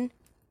union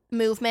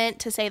movement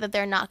to say that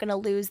they're not going to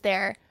lose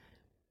their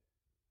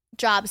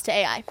jobs to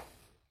AI.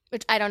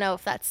 Which I don't know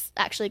if that's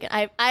actually good.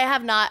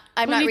 I'm not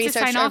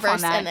research or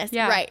versed in this.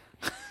 Yeah. Right.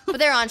 But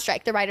they're on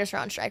strike. The writers are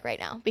on strike right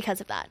now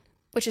because of that,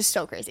 which is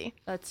so crazy.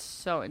 That's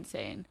so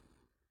insane.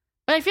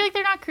 But I feel like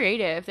they're not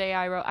creative. The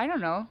AI wrote, I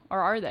don't know. Or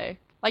are they?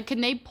 Like, can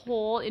they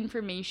pull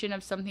information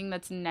of something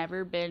that's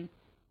never been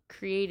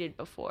created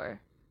before?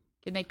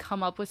 Can they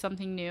come up with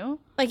something new?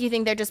 Like, you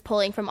think they're just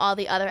pulling from all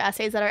the other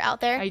essays that are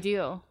out there? I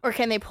do. Or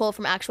can they pull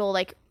from actual,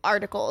 like,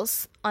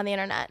 articles on the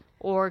internet?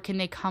 Or can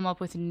they come up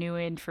with new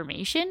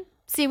information?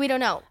 See, we don't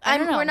know. I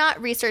don't know. We're not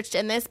researched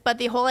in this, but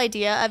the whole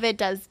idea of it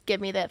does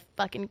give me the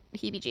fucking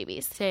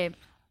heebie-jeebies. Same.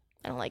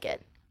 I don't like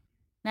it.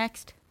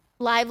 Next.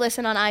 Live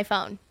Listen on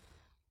iPhone.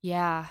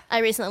 Yeah. I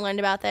recently learned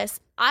about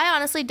this. I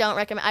honestly don't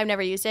recommend. I've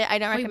never used it. I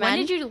don't Wait, recommend.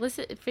 when did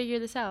you figure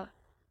this out?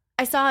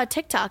 I saw a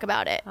TikTok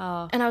about it.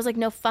 Oh. And I was like,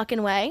 no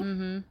fucking way.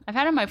 Mm-hmm. I've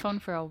had it on my phone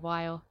for a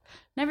while.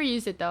 Never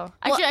used it, though.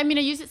 Well, Actually, I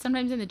use it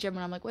sometimes in the gym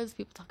when I'm like, what is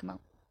people talking about?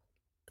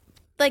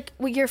 Like,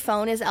 your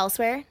phone is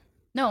elsewhere?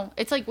 No,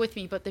 it's like with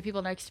me, but the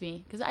people next to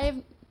me. Because I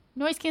have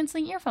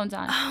noise-canceling earphones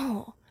on.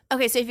 Oh.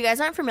 Okay, so if you guys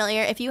aren't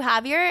familiar, if you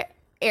have your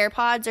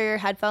AirPods or your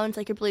headphones,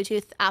 like your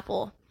Bluetooth,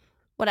 Apple,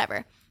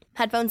 whatever,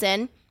 headphones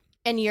in,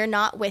 and you're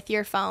not with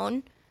your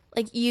phone,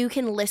 like, you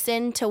can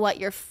listen to what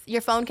your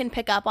phone can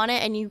pick up on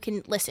it, and you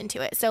can listen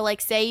to it. So,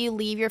 like, say you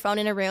leave your phone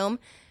in a room,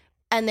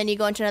 and then you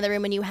go into another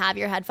room and you have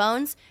your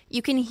headphones,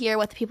 you can hear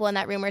what the people in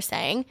that room are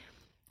saying.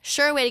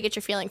 Sure way to get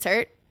your feelings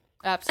hurt.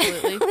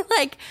 Absolutely.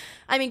 Like,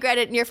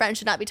 granted, your friend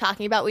should not be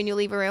talking about when you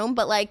leave a room,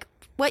 but, like,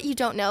 what you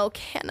don't know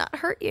cannot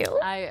hurt you.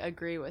 I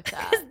agree with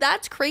that.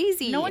 That's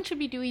crazy. No one should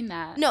be doing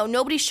that. No,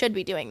 nobody should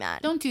be doing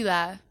that. Don't do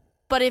that.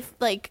 But if,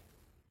 like,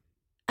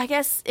 I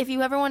guess if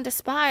you ever wanted to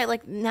spy,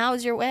 like,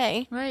 now's your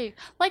way. Right.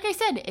 Like I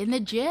said, in the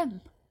gym.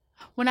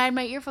 When I had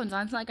my earphones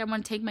on, it's not like I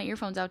want to take my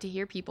earphones out to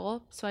hear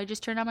people. So I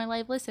just turned on my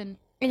live listen.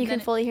 And you can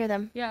fully hear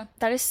them. Yeah.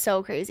 That is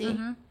so crazy.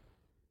 Mm-hmm.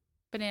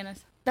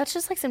 Bananas. That's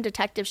just like some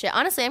detective shit.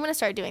 Honestly, I'm going to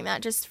start doing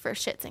that just for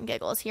shits and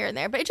giggles here and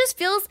there. But it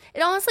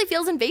honestly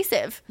feels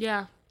invasive.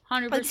 Yeah.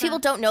 100%. Like, people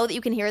don't know that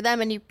you can hear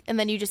them and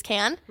then you just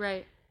can.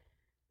 Right.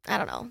 I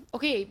don't know.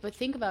 Okay, but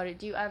think about it.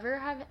 Do you ever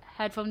have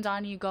headphones on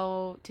and you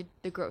go to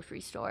the grocery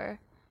store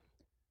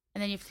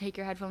and then you have to take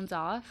your headphones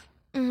off?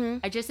 Mm-hmm.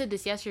 I just did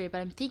this yesterday,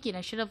 but I'm thinking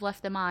I should have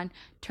left them on,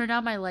 turned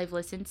on my live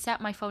listen,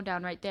 sat my phone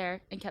down right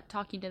there, and kept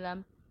talking to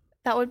them.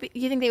 That would be.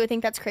 You think they would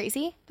think that's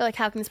crazy? They're like,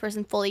 how can this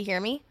person fully hear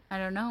me? I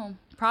don't know.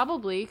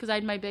 Probably because I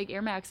had my big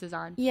Air Maxes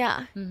on.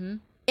 Yeah. Mm-hmm.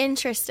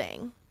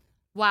 Interesting.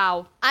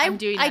 Wow. I'm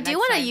doing that I do next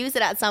want to time. use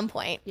it at some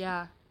point.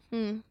 Yeah.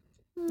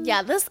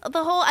 Yeah,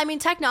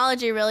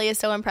 technology really is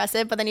so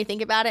impressive, but then you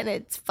think about it and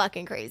it's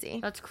fucking crazy.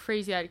 That's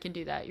crazy that it can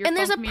do that. And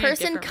there's a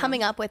person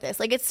coming up with this.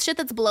 Like, it's shit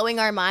that's blowing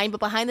our mind, but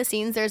behind the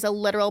scenes, there's a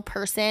literal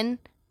person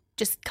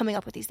just coming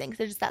up with these things.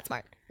 They're just that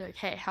smart. They're like,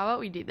 hey, how about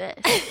we do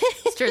this?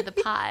 Stir the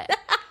pot.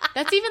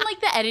 That's even like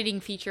the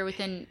editing feature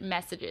within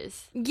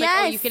messages. It's Yes.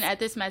 like, oh, you can edit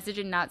this message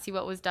and not see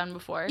what was done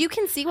before. You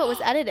can see what was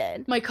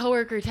edited. My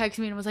coworker texted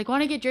me and was like,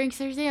 want to get drinks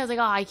Thursday? I was like,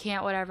 oh, I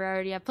can't, whatever. I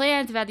already have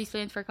plans. I've had these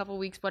plans for a couple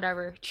weeks,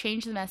 whatever.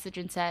 Changed the message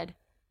and said,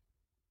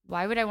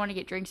 why would I want to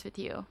get drinks with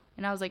you?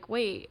 And I was like,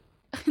 wait.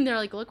 And they're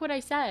like, look what I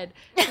said.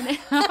 And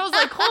I was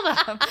like, hold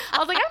up. I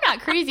was like, I'm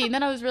not crazy. And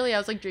then I was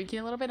like drinking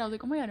a little bit. And I was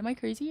like, oh my God, am I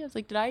crazy? I was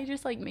like, did I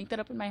just like make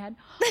that up in my head?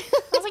 I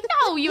was like,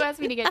 no, you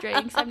asked me to get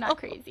drinks. I'm not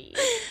crazy.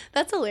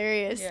 That's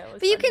hilarious. Yeah, it was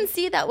but you funny. can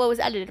see that what was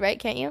edited, right?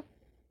 Can't you?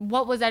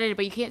 What was edited,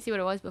 but you can't see what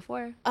it was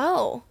before.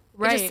 Oh.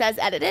 Right. It just says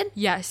edited?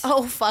 Yes.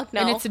 Oh, fuck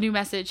no. And it's a new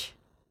message.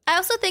 I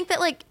also think that,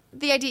 like,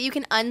 the idea you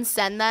can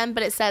unsend them,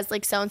 but it says,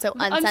 like, so-and-so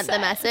unsent the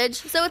Unsent. message.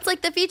 So it's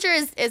like the feature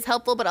is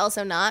helpful, but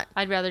also not.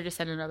 I'd rather just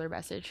send another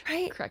message.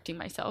 Right. Correcting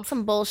myself.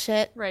 Some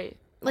bullshit. Right.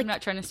 Like- I'm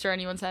not trying to stir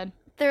anyone's head.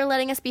 They're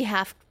letting us be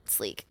half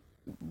sleek,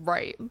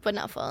 Right. but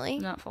not fully.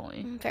 Not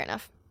fully. Fair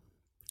enough.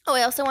 Oh,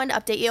 I also wanted to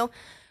update you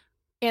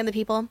and the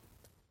people.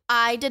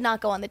 I did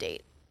not go on the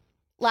date.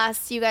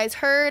 Last you guys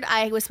heard,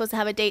 I was supposed to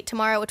have a date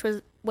tomorrow, which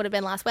would have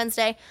been last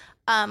Wednesday.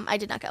 I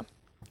did not go.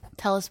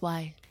 Tell us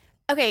why.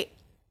 Okay,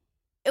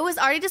 it was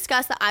already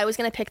discussed that I was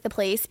going to pick the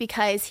place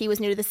because he was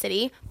new to the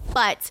city,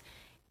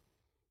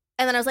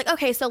 and then I was like,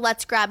 okay, so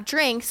let's grab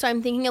drinks. So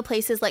I'm thinking of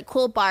places like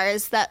cool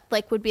bars that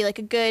like would be like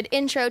a good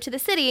intro to the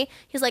city.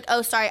 He's like,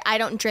 oh, sorry, I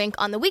don't drink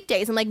on the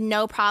weekdays. I'm like,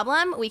 no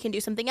problem. We can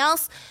do something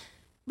else.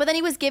 But then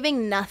he was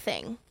giving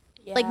nothing.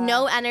 Like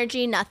no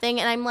energy, nothing.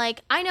 And I'm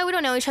like, I know we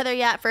don't know each other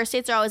yet. First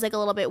dates are always like a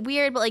little bit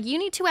weird, but like you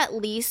need to at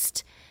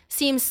least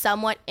seem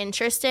somewhat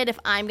interested if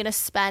I'm going to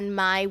spend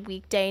my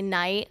weekday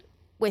night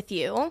with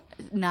you.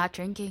 Not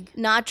drinking.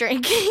 Not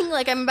drinking.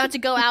 Like I'm about to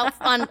go out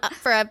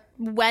for a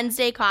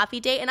Wednesday coffee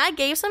date. And I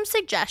gave some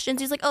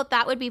suggestions. He's like, oh,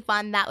 that would be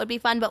fun. That would be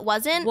fun. But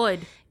wasn't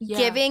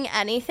giving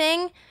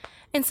anything.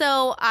 And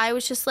so I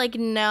was just like,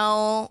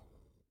 no,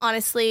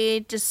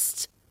 honestly,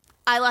 just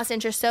I lost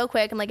interest so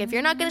quick. I'm like, if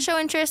you're not going to show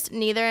interest,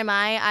 neither am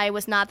I. I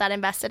was not that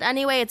invested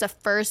anyway. It's a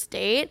first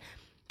date.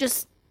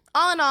 Just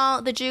all in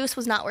all, the juice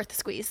was not worth the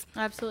squeeze.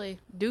 Absolutely.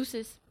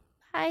 Deuces.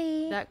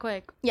 Hi. That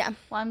quick. Yeah.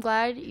 Well, I'm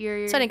glad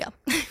you're... So I didn't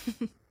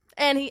go.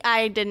 And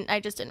I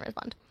just didn't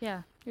respond.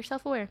 Yeah. You're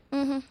self-aware.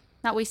 Mm-hmm.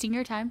 Not wasting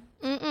your time.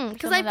 Mm-mm.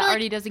 Because Someone I that feel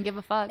already like, doesn't give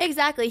a fuck.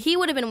 exactly. He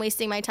would have been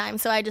wasting my time.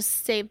 So I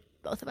just saved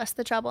both of us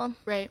the trouble.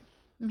 Right.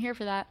 I'm here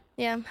for that.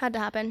 Yeah. Had to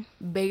happen.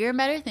 Bigger and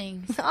better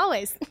things.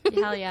 Always.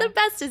 Hell yeah. The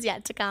best is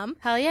yet to come.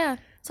 Hell yeah.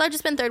 So I've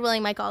just been third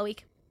wheeling Mike all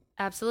week.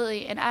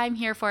 Absolutely. And I'm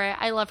here for it.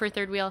 I love her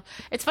third wheel.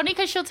 It's funny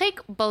because she'll take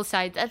both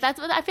sides. That's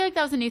what I feel like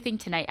that was a new thing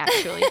tonight,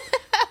 actually.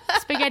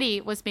 Spaghetti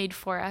was made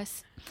for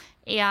us.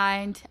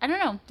 And I don't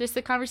know, just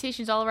the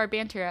conversations, all of our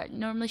banter.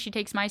 Normally she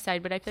takes my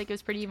side, but I feel like it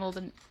was pretty equal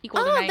tonight.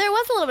 There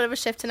was a little bit of a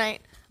shift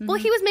tonight. Mm-hmm. Well,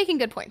 he was making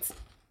good points.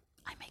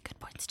 I make good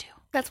points too.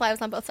 That's why I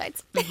was on both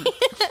sides.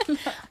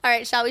 Mm-hmm. All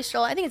right, shall we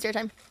stroll? I think it's your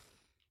time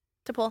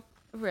to pull.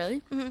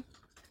 Really? Mm-hmm.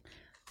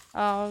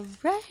 All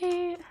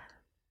right.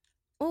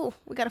 Ooh,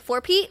 we got a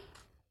 4-peat.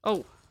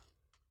 Oh.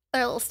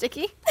 They're a little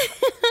sticky.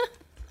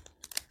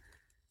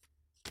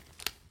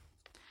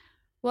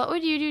 What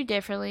would you do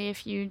differently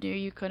if you knew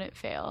you couldn't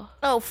fail?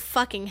 Oh,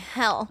 fucking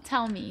hell.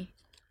 Tell me.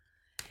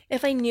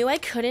 If I knew I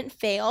couldn't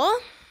fail,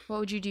 what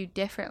would you do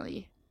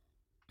differently?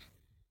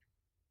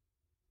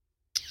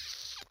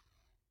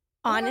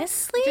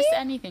 Honestly? Just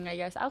anything, I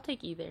guess. I'll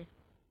take either.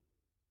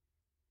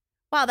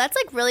 Wow, that's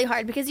like really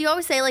hard because you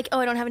always say like, oh,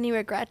 I don't have any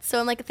regrets. So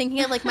I'm like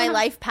thinking of like my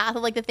life path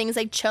of like the things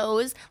I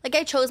chose. Like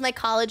I chose my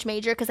college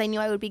major because I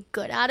knew I would be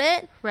good at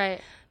it. Right.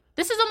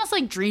 This is almost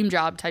like dream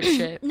job type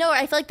shit. No,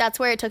 I feel like that's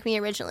where it took me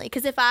originally.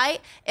 Because if I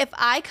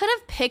could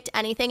have picked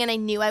anything and I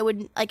knew I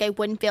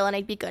wouldn't fail and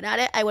I'd be good at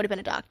it, I would have been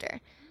a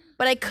doctor.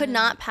 But I could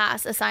not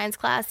pass a science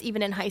class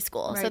even in high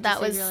school. Right, so that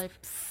was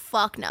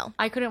fuck no.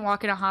 I couldn't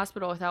walk in a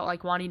hospital without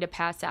like wanting to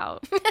pass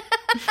out.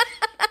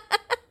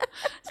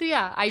 So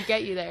yeah, I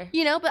get you there.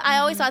 You know, but I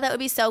always thought that would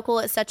be so cool.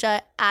 It's such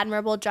a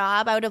admirable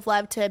job. I would have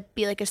loved to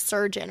be like a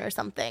surgeon or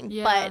something.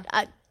 Yeah.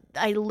 But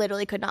I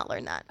literally could not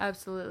learn that.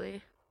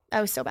 Absolutely. I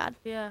was so bad.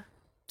 Yeah.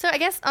 So I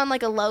guess on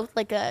like a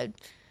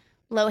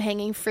low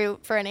hanging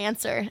fruit for an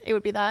answer, it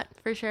would be that.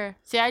 For sure.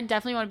 See, I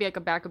definitely want to be like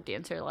a backup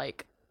dancer,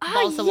 like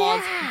balls to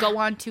walls, go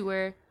on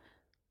tour,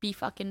 be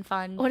fucking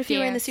fun. What if you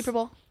were in the Super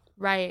Bowl?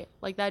 Right.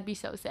 Like that'd be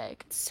so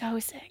sick. So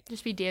sick.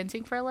 Just be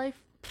dancing for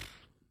life.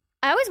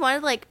 I always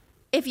wanted like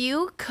if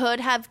you could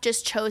have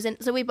just chosen,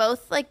 so we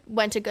both like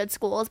went to good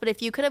schools, but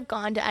if you could have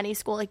gone to any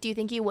school, like do you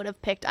think you would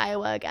have picked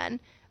Iowa again?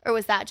 Or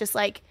was that just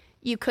like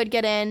you could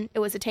get in, it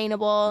was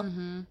attainable,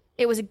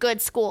 it was a good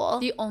school?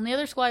 The only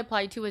other school I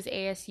applied to was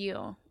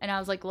ASU. And I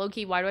was like,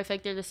 low-key, why do I feel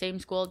like they're the same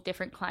school,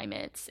 different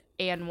climates?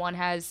 And one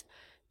has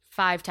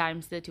 5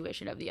 times the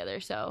tuition of the other,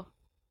 so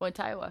Went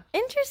to Iowa.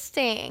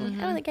 Interesting.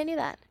 I don't think I knew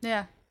that.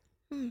 Yeah.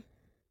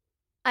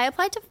 I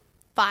applied to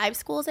 5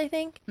 schools, I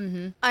think.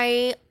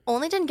 I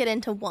only didn't get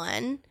into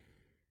one,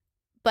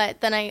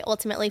 but then I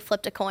ultimately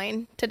flipped a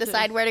coin to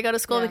decide where to go to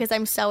school because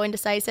I'm so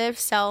indecisive.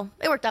 So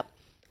it worked out.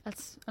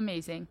 That's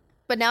amazing.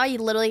 But now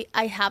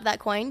I have that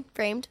coin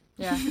framed.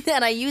 Yeah.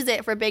 And I use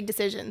it for big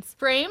decisions.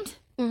 Framed?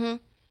 Mm-hmm.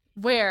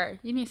 Where?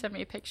 You need to send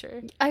me a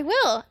picture. I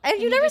will. Have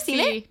you never seen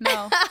it?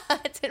 No.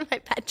 It's in my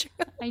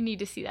bedroom. I need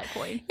to see that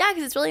coin. Yeah,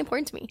 because it's really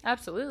important to me.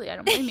 Absolutely. I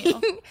don't blame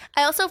you.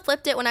 I also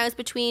flipped it when I was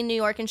between New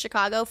York and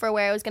Chicago for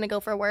where I was going to go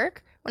for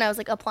work. When I was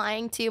like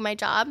applying to my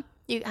job,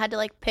 you had to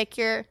like pick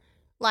your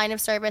line of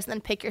service and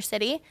then pick your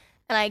city.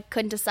 And I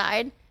couldn't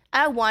decide.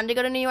 I wanted to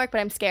go to New York,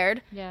 but I'm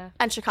scared. Yeah.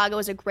 And Chicago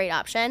was a great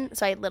option.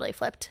 So I literally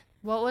flipped.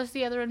 What was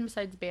the other one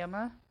besides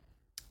Bama?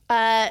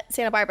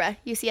 Santa Barbara,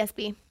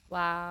 UCSB.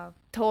 Wow.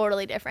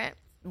 Totally different.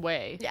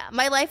 Way. Yeah.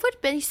 My life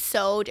would be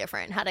so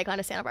different had I gone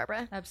to Santa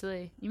Barbara.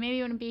 Absolutely. You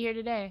maybe wouldn't be here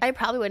today. I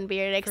probably wouldn't be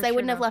here today because I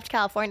wouldn't have left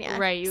California.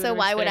 Right. So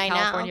why would I now?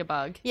 California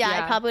bug. Yeah,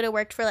 I probably would have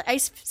worked for. I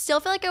still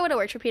feel like I would have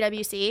worked for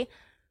PwC.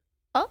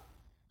 Oh.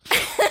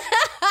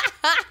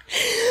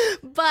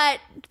 But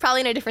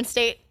probably in a different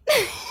state.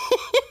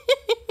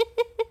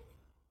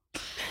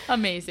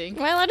 Amazing.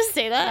 Am I allowed to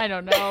say that? I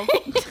don't know.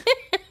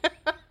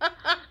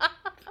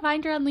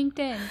 Find her on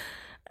LinkedIn.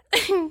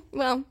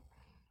 Well,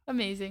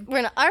 amazing.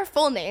 Our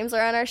full names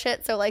are on our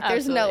shit, so like,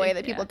 there's no way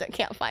that people yeah.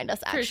 can't find us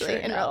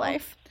actually in no. real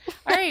life.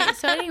 All right.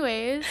 So,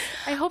 anyways,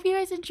 I hope you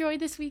guys enjoyed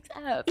this week's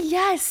app.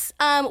 Yes.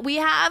 We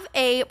have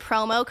a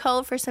promo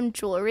code for some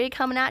jewelry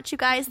coming at you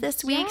guys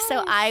this week,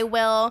 so I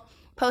will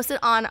post it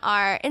on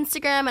our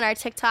Instagram and our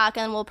TikTok,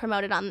 and we'll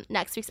promote it on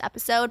next week's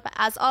episode. But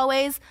as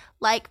always,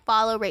 like,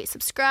 follow, rate,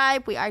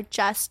 subscribe. We are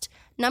just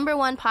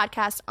 #1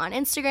 podcast on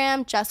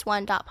Instagram,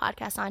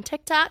 just1.podcast on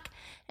TikTok,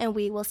 and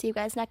we will see you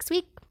guys next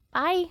week.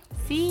 Bye.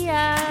 See ya.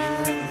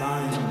 I'm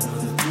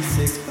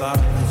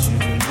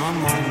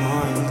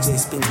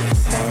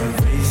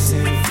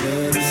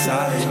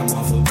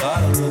off a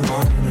bottle of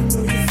wine. I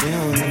know you're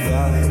feeling the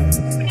vibe.